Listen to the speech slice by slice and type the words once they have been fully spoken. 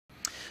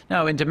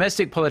Now, in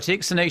domestic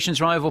politics, the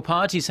nation's rival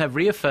parties have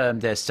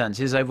reaffirmed their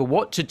stances over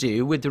what to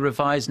do with the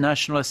revised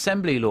National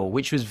Assembly law,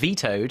 which was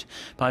vetoed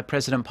by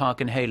President Park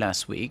Geun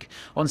last week.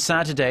 On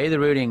Saturday, the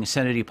ruling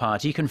Saenuri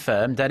Party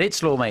confirmed that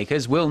its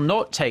lawmakers will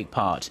not take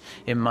part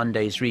in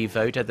Monday's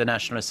revote at the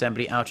National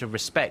Assembly out of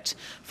respect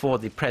for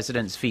the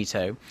president's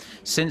veto.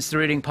 Since the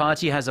ruling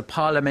party has a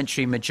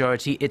parliamentary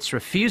majority, its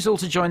refusal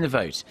to join the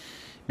vote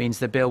means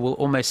the bill will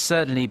almost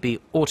certainly be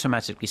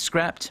automatically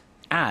scrapped,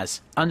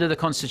 as, under the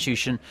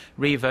Constitution,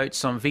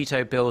 revotes on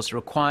veto bills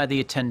require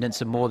the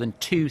attendance of more than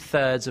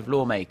 2/3 of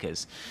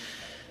lawmakers.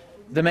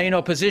 The main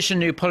opposition,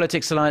 New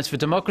Politics Alliance for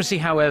Democracy,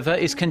 however,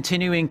 is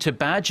continuing to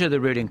badger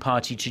the ruling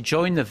party to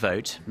join the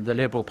vote. The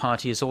Liberal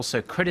Party has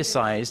also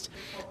criticised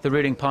the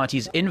ruling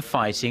party's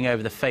infighting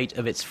over the fate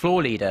of its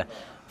floor leader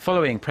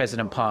following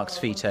President Park's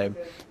veto.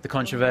 The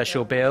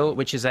controversial bill,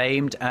 which is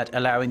aimed at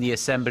allowing the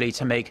Assembly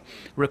to make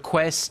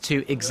requests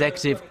to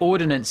executive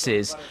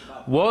ordinances,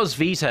 was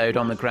vetoed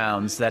on the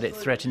grounds that it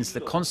threatens the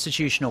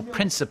constitutional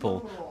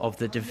principle of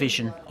the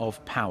division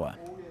of power.